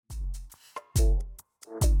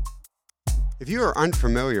If you are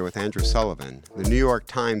unfamiliar with Andrew Sullivan, the New York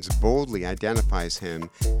Times boldly identifies him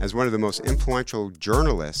as one of the most influential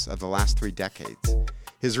journalists of the last 3 decades.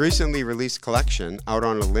 His recently released collection, Out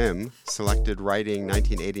on a Limb, Selected Writing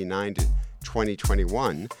 1989 to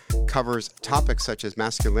 2021, covers topics such as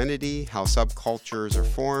masculinity, how subcultures are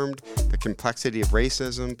formed, the complexity of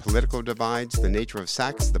racism, political divides, the nature of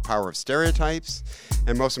sex, the power of stereotypes,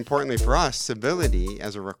 and most importantly for us, civility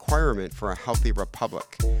as a requirement for a healthy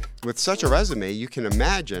republic. With such a resume, you can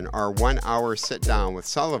imagine our 1-hour sit-down with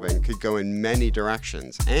Sullivan could go in many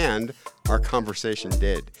directions, and our conversation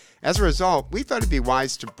did. As a result, we thought it'd be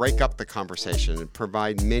wise to break up the conversation and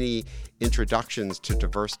provide many introductions to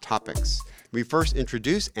diverse topics. We first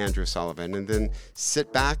introduce Andrew Sullivan and then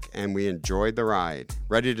sit back and we enjoyed the ride.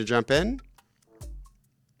 Ready to jump in?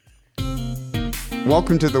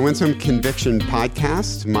 Welcome to the Winsome Conviction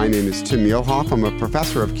Podcast. My name is Tim Muehlhoff. I'm a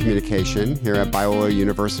professor of communication here at Biola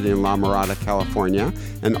University in La Mirada, California,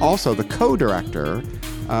 and also the co-director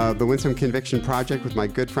of the Winsome Conviction Project with my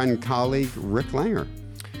good friend and colleague, Rick Langer.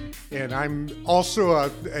 And I'm also,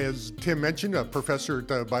 as Tim mentioned, a professor at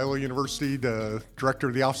Biola University, the director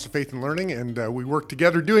of the Office of Faith and Learning, and we work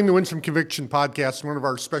together doing the Winsome Conviction Podcast. One of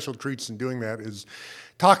our special treats in doing that is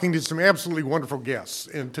talking to some absolutely wonderful guests.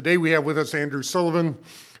 And today we have with us Andrew Sullivan,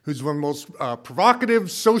 who's one of the most provocative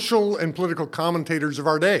social and political commentators of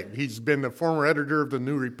our day. He's been the former editor of the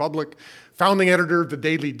New Republic, founding editor of the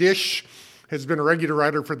Daily Dish, has been a regular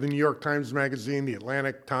writer for the New York Times Magazine, the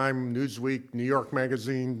Atlantic Time, Newsweek, New York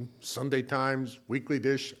Magazine, Sunday Times, Weekly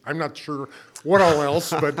Dish. I'm not sure what all else,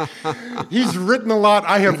 but he's written a lot.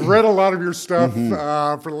 I have read a lot of your stuff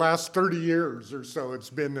for the last 30 years or so. It's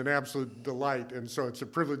been an absolute delight, and so it's a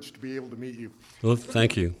privilege to be able to meet you. Well,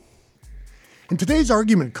 thank you. In today's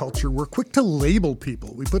argument culture, we're quick to label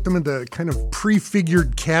people. We put them into kind of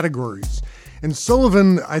prefigured categories. And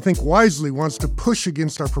Sullivan, I think wisely, wants to push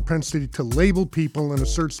against our propensity to label people and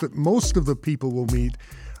asserts that most of the people we'll meet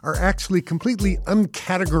are actually completely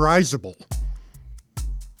uncategorizable.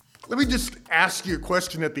 Let me just ask you a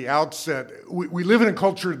question at the outset. We live in a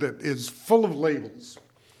culture that is full of labels.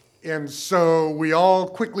 And so we all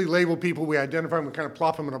quickly label people, we identify them, we kind of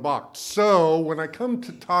plop them in a box. So when I come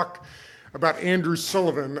to talk about Andrew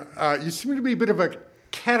Sullivan, you seem to be a bit of a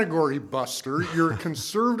category buster. You're a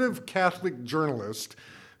conservative Catholic journalist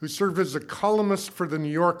who served as a columnist for the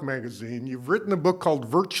New York Magazine. You've written a book called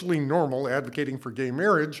Virtually Normal, advocating for gay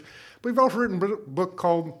marriage, but you've also written a book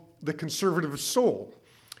called The Conservative Soul.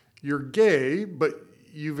 You're gay, but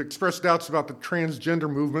you've expressed doubts about the transgender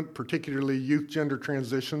movement, particularly youth gender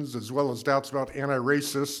transitions, as well as doubts about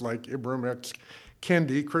anti-racists like Ibram X.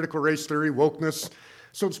 Kendi, critical race theory, wokeness.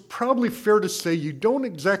 So it's probably fair to say you don't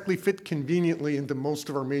exactly fit conveniently into most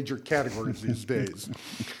of our major categories these days.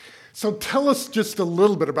 So tell us just a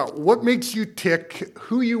little bit about what makes you tick,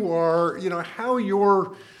 who you are, how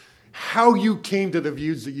you came to the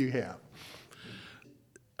views that you have.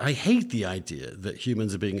 I hate the idea that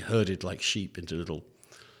humans are being herded like sheep into little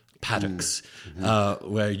paddocks,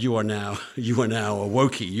 where you are now a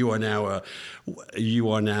wokie, you are now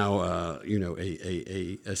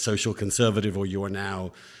a social conservative, or you are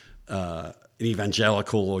now an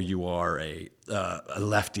evangelical, or you are a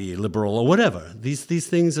lefty liberal, or whatever. These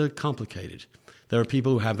things are complicated. There are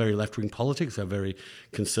people who have very left-wing politics, have very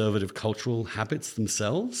conservative cultural habits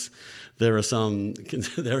themselves. There are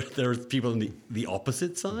there are people on the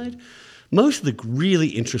opposite side. Most of the really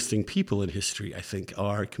interesting people in history, I think,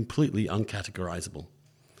 are completely uncategorizable,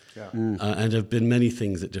 and have been many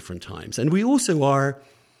things at different times. And we're also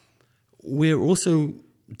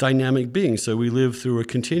dynamic beings, so we live through a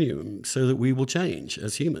continuum, so that we will change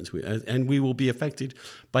as humans, and we will be affected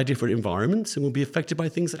by different environments, and we'll be affected by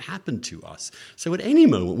things that happen to us. So at any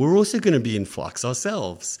moment, we're also going to be in flux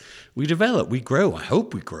ourselves. We develop, we grow. I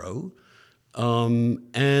hope we grow,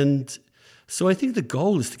 and so I think the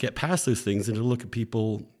goal is to get past those things and to look at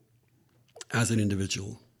people as an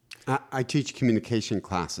individual. I teach communication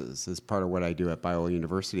classes as part of what I do at Biola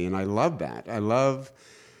University, and I love that. I love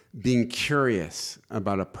being curious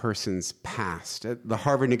about a person's past. The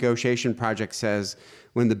Harvard Negotiation Project says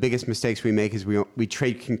one of the biggest mistakes we make is we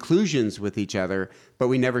trade conclusions with each other, but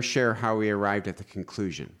we never share how we arrived at the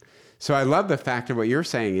conclusion. So I love the fact of what you're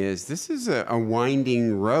saying is this is a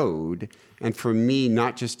winding road, and for me,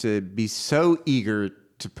 not just to be so eager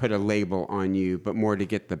to put a label on you, but more to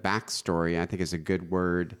get the backstory, I think is a good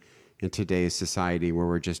word in today's society where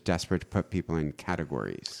we're just desperate to put people in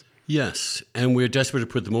categories. Yes, and we're desperate to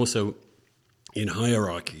put them also in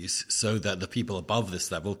hierarchies so that the people above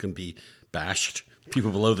this level can be bashed, people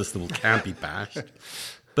below this level can't be bashed.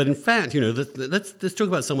 But in fact, let's talk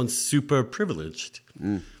about someone super privileged.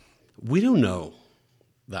 we don't know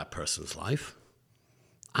that person's life.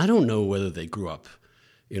 I don't know whether they grew up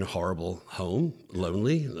in a horrible home,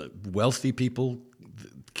 lonely. Wealthy people,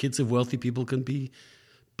 kids of wealthy people can be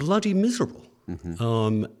bloody miserable.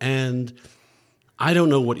 And I don't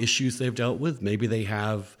know what issues they've dealt with. Maybe they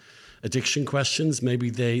have addiction questions. Maybe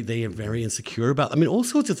they are very insecure about, all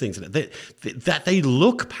sorts of things. That they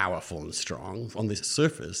look powerful and strong on the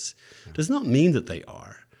surface does not mean that they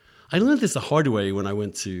are. I learned this the hard way when I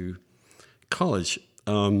went to college.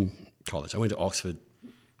 I went to Oxford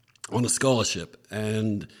on a scholarship,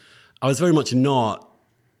 and I was very much not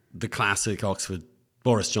the classic Oxford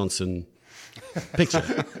Boris Johnson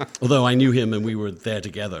picture, although I knew him and we were there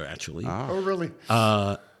together, actually. Oh, really?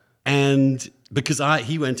 And because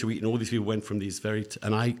he went to Eton, all these people went from these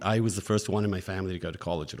and I was the first one in my family to go to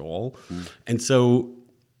college at all. And so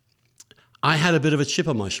I had a bit of a chip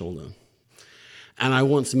on my shoulder. And I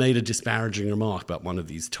once made a disparaging remark about one of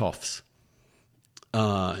these toffs,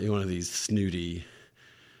 one of these snooty,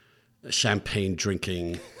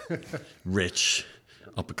 champagne-drinking, rich,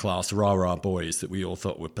 upper-class, rah-rah boys that we all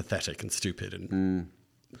thought were pathetic and stupid. And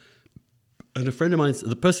a friend of mine,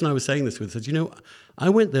 the person I was saying this with, said, I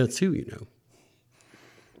went there too,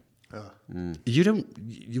 You don't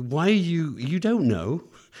know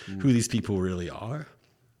who these people really are.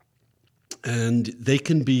 And they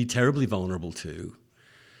can be terribly vulnerable too.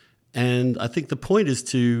 And I think the point is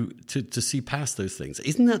to see past those things.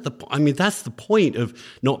 Isn't that that's the point of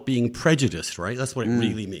not being prejudiced, right? That's what it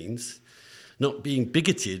really means. Not being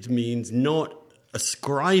bigoted means not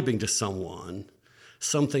ascribing to someone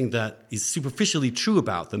something that is superficially true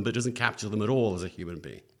about them but doesn't capture them at all as a human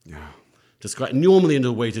being. Yeah. Normally in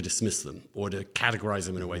a way to dismiss them or to categorize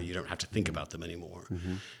them in a way that you don't have to think about them anymore.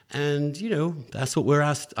 And, that's what we're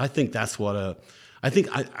asked. I think that's what I think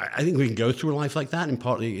we can go through a life like that, and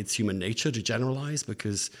partly it's human nature to generalize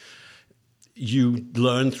because you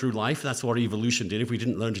learn through life. That's what evolution did. If we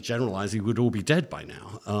didn't learn to generalize, we would all be dead by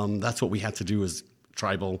now. That's what we had to do as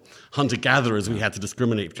tribal hunter-gatherers. We had to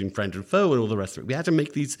discriminate between friend and foe and all the rest of it. We had to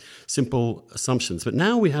make these simple assumptions. But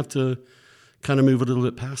now we have to kind of move a little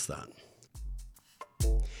bit past that.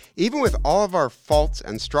 Even with all of our faults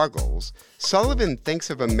and struggles, Sullivan thinks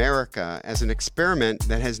of America as an experiment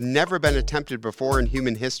that has never been attempted before in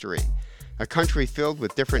human history. A country filled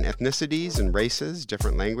with different ethnicities and races,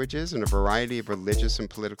 different languages, and a variety of religious and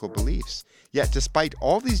political beliefs. Yet despite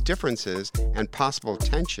all these differences and possible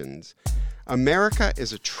tensions, America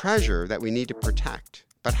is a treasure that we need to protect.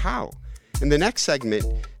 But how? In the next segment,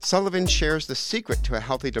 Sullivan shares the secret to a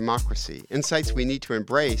healthy democracy, insights we need to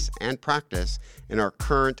embrace and practice in our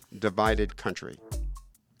current divided country.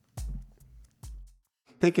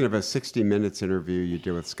 Thinking of a 60 Minutes interview you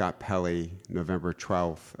did with Scott Pelley, November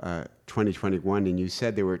 12th, 2021, and you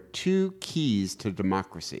said there were two keys to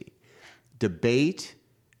democracy: debate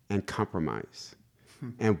and compromise.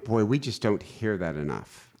 And boy, we just don't hear that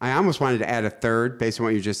enough. I almost wanted to add a third based on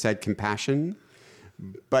what you just said, compassion.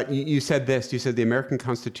 But you said this, you said the American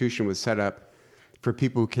Constitution was set up for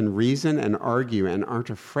people who can reason and argue and aren't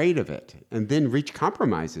afraid of it and then reach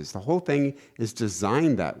compromises. The whole thing is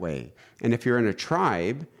designed that way. And if you're in a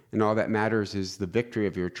tribe and all that matters is the victory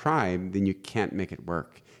of your tribe, then you can't make it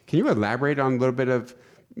work. Can you elaborate on a little bit of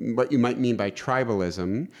what you might mean by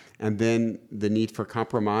tribalism and then the need for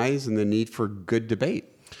compromise and the need for good debate?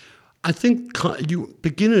 I think you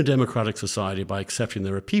begin in a democratic society by accepting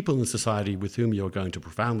there are people in the society with whom you're going to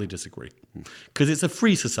profoundly disagree, because it's a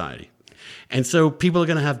free society. And so people are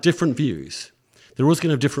going to have different views. They're always going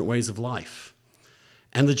to have different ways of life.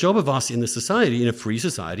 And the job of us in the society, in a free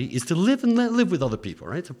society, is to live and live with other people,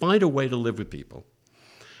 right? To find a way to live with people.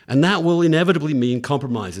 And that will inevitably mean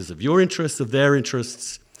compromises of your interests, of their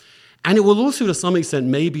interests. And it will also, to some extent,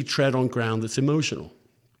 maybe tread on ground that's emotional.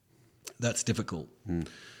 That's difficult.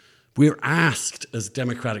 We're asked as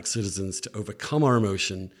democratic citizens to overcome our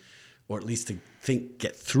emotion, or at least to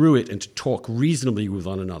get through it and to talk reasonably with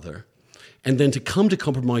one another, and then to come to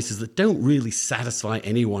compromises that don't really satisfy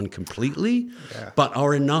anyone completely, but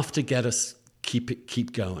are enough to get us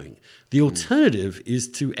keep going. The alternative is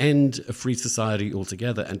to end a free society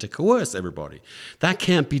altogether and to coerce everybody. That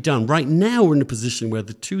can't be done. Right now we're in a position where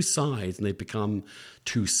the two sides, and they become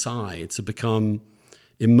two sides, have become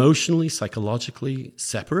emotionally, psychologically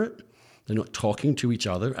separate. They're not talking to each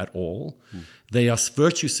other at all. They are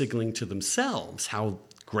virtue signaling to themselves how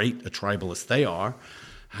great a tribalist they are,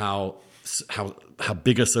 how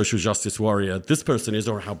big a social justice warrior this person is,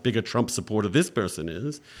 or how big a Trump supporter this person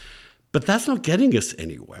is. But that's not getting us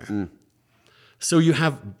anywhere. So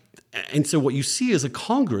what you see is a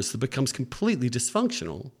Congress that becomes completely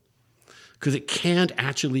dysfunctional because it can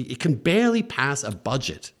barely pass a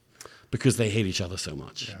budget because they hate each other so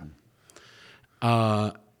much.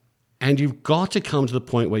 And you've got to come to the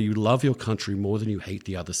point where you love your country more than you hate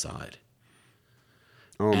the other side.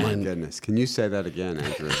 Oh, my goodness. Can you say that again,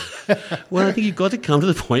 Andrew? Well, I think you've got to come to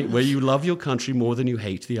the point where you love your country more than you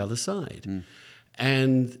hate the other side.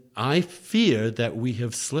 And I fear that we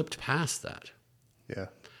have slipped past that. Yeah.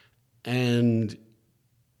 And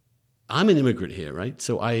I'm an immigrant here, right?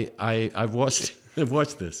 So I've watched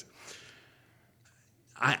this.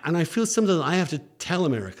 And I feel sometimes I have to tell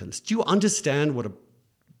Americans, do you understand what an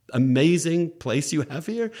amazing place you have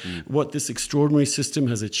here? What this extraordinary system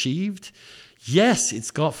has achieved? Yes,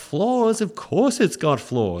 it's got flaws. Of course it's got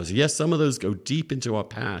flaws. Yes, some of those go deep into our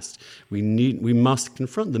past. We must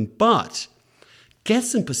confront them. But get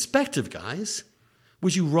some perspective, guys.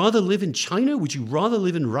 Would you rather live in China? Would you rather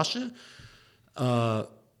live in Russia? There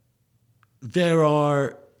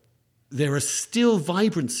is still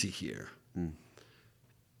vibrancy here.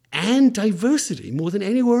 And diversity more than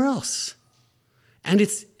anywhere else. And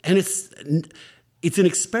it's an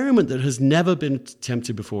experiment that has never been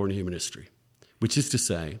attempted before in human history, which is to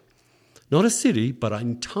say, not a city, but an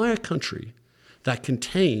entire country that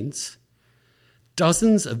contains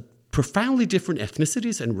dozens of profoundly different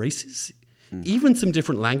ethnicities and races, even some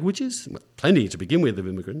different languages, plenty to begin with of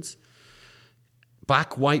immigrants,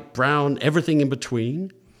 black, white, brown, everything in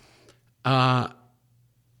between,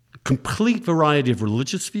 complete variety of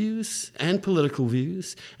religious views and political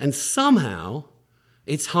views, and somehow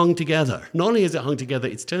it's hung together. Not only is it hung together,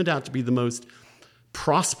 it's turned out to be the most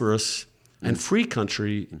prosperous and free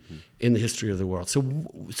country in the history of the world.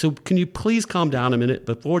 So can you please calm down a minute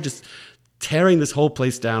before just tearing this whole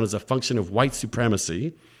place down as a function of white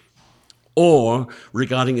supremacy, or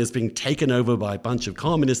regarding it as being taken over by a bunch of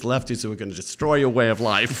communist leftists who are going to destroy your way of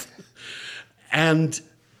life. And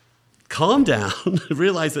calm down,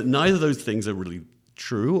 realize that neither of those things are really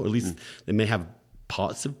true, or at least they may have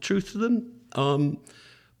parts of truth to them,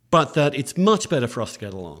 but that it's much better for us to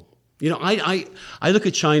get along. You know, I look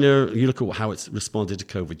at China, you look at how it's responded to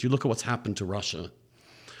COVID, you look at what's happened to Russia,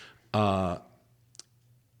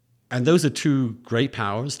 and those are two great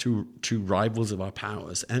powers, two rivals of our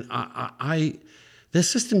powers, and their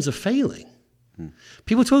systems are failing.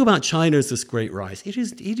 People talk about China as this great rise. It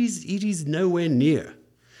is nowhere near.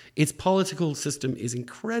 Its political system is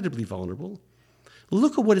incredibly vulnerable.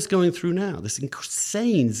 Look at what it's going through now, this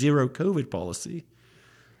insane zero COVID policy,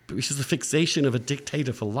 which is the fixation of a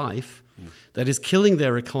dictator for life that is killing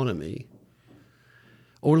their economy.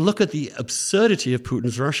 Or look at the absurdity of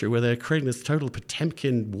Putin's Russia, where they're creating this total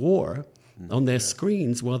Potemkin war on their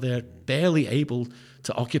screens while they're barely able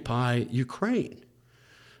to occupy Ukraine.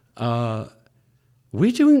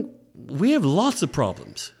 We have lots of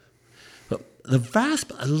problems. But the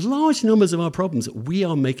large numbers of our problems we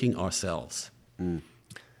are making ourselves.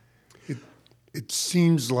 It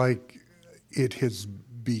seems like it has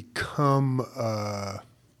become a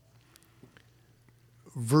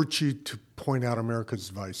virtue to point out America's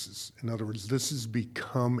vices. In other words, this has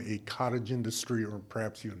become a cottage industry, or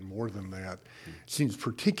perhaps even more than that. It seems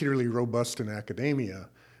particularly robust in academia,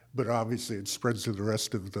 but obviously it spreads to the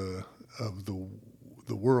rest of the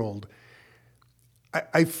world.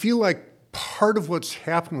 I feel like part of what's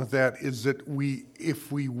happened with that is that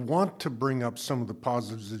if we want to bring up some of the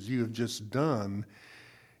positives as you have just done,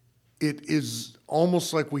 it is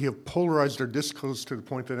almost like we have polarized our discourse to the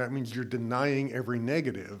point that means you're denying every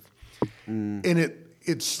negative. And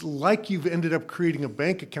it's like you've ended up creating a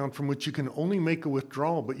bank account from which you can only make a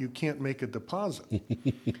withdrawal, but you can't make a deposit.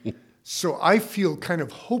 So I feel kind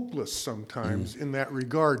of hopeless sometimes in that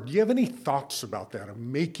regard. Do you have any thoughts about that, of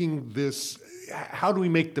making this, how do we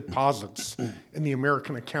make deposits in the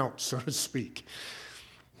American account, so to speak?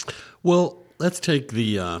 Well, let's take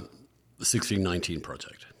the 1619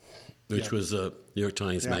 Project, which was a New York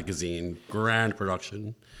Times Magazine, grand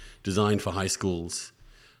production, designed for high schools.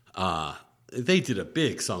 They did a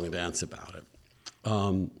big song and dance about it.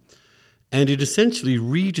 And it essentially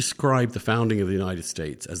re-described the founding of the United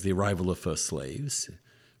States as the arrival of first slaves,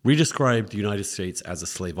 re-described the United States as a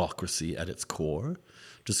slavocracy at its core,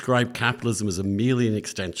 described capitalism as a merely an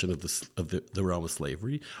extension of the realm of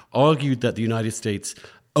slavery, argued that the United States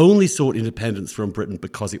only sought independence from Britain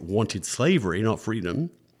because it wanted slavery, not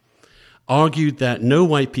freedom, argued that no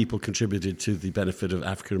white people contributed to the benefit of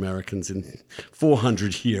African Americans in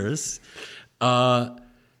 400 years.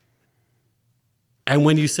 And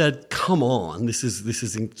when you said, come on, this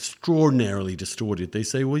is extraordinarily distorted, they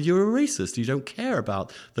say, well, you're a racist. You don't care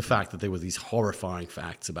about the fact that there were these horrifying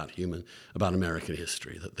facts about American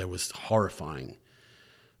history, that there was horrifying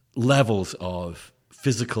levels of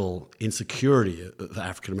physical insecurity of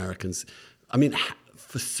African Americans. I mean,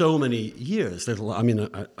 for so many years. I mean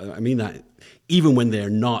that even when they're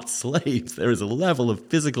not slaves, there is a level of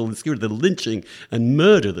physical insecurity, the lynching and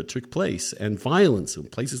murder that took place, and violence in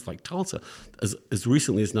places like Tulsa as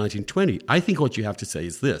recently as 1920. I think what you have to say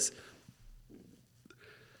is this.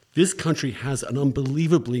 This country has an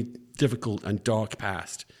unbelievably difficult and dark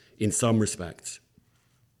past in some respects.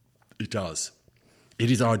 It does.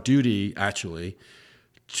 It is our duty, actually,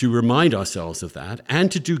 to remind ourselves of that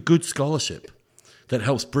and to do good scholarship that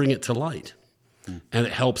helps bring it to light. And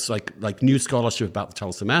it helps, like new scholarship about the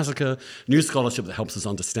Tulsa Massacre, new scholarship that helps us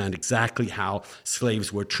understand exactly how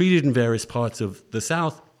slaves were treated in various parts of the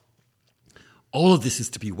South. All of this is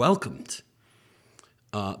to be welcomed.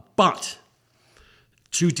 But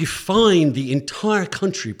to define the entire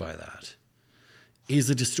country by that is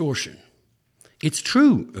a distortion. It's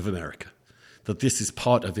true of America that this is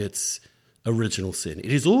part of its original sin.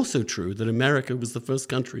 It is also true that America was the first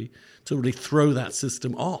country to really throw that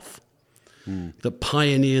system off, that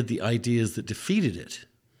pioneered the ideas that defeated it.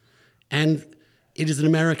 And it is an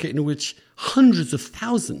America in which hundreds of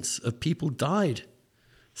thousands of people died,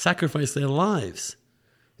 sacrificed their lives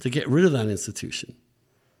to get rid of that institution.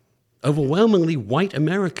 Overwhelmingly white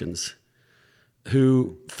Americans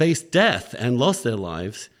who faced death and lost their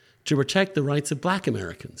lives to protect the rights of black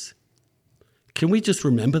Americans. Can we just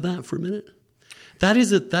remember that for a minute? That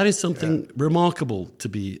is something remarkable to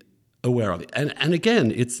be aware of. And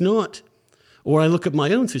again, it's not, or I look at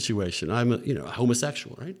my own situation. I'm a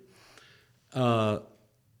homosexual, right?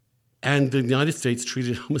 And the United States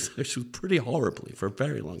treated homosexuals pretty horribly for a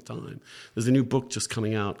very long time. There's a new book just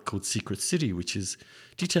coming out called Secret City, which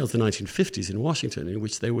details the 1950s in Washington, in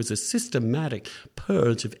which there was a systematic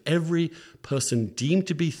purge of every person deemed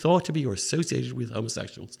to be, thought to be, or associated with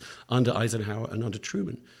homosexuals under Eisenhower and under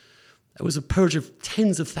Truman. It was a purge of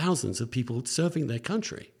tens of thousands of people serving their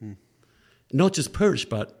country. Not just purged,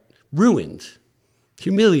 but ruined,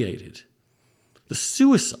 humiliated. The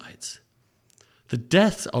suicides, the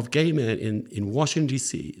deaths of gay men in Washington,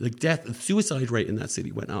 D.C., the suicide rate in that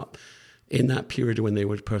city went up in that period when they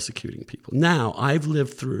were persecuting people. Now, I've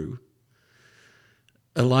lived through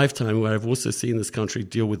a lifetime where I've also seen this country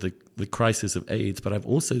deal with the crisis of AIDS, but I've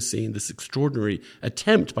also seen this extraordinary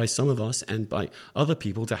attempt by some of us and by other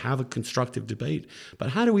people to have a constructive debate.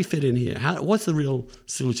 But how do we fit in here? What's the real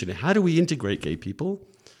solution? How do we integrate gay people,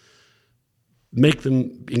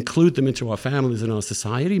 include them into our families and our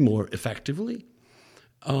society more effectively,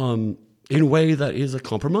 in a way that is a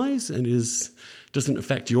compromise and doesn't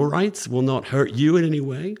affect your rights, will not hurt you in any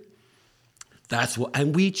way?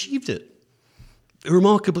 And we achieved it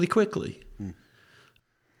remarkably quickly.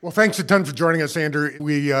 Well, thanks a ton for joining us, Andrew.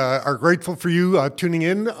 We are grateful for you tuning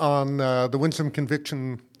in on the Winsome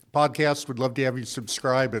Conviction podcast. We'd love to have you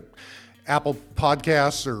subscribe at Apple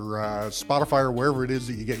Podcasts or Spotify or wherever it is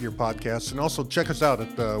that you get your podcasts. And also check us out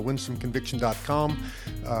at winsomeconviction.com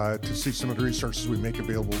to see some of the resources we make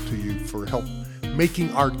available to you for help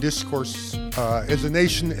making our discourse as a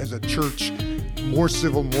nation, as a church, more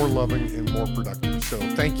civil, more loving, and more productive. So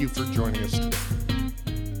thank you for joining us today.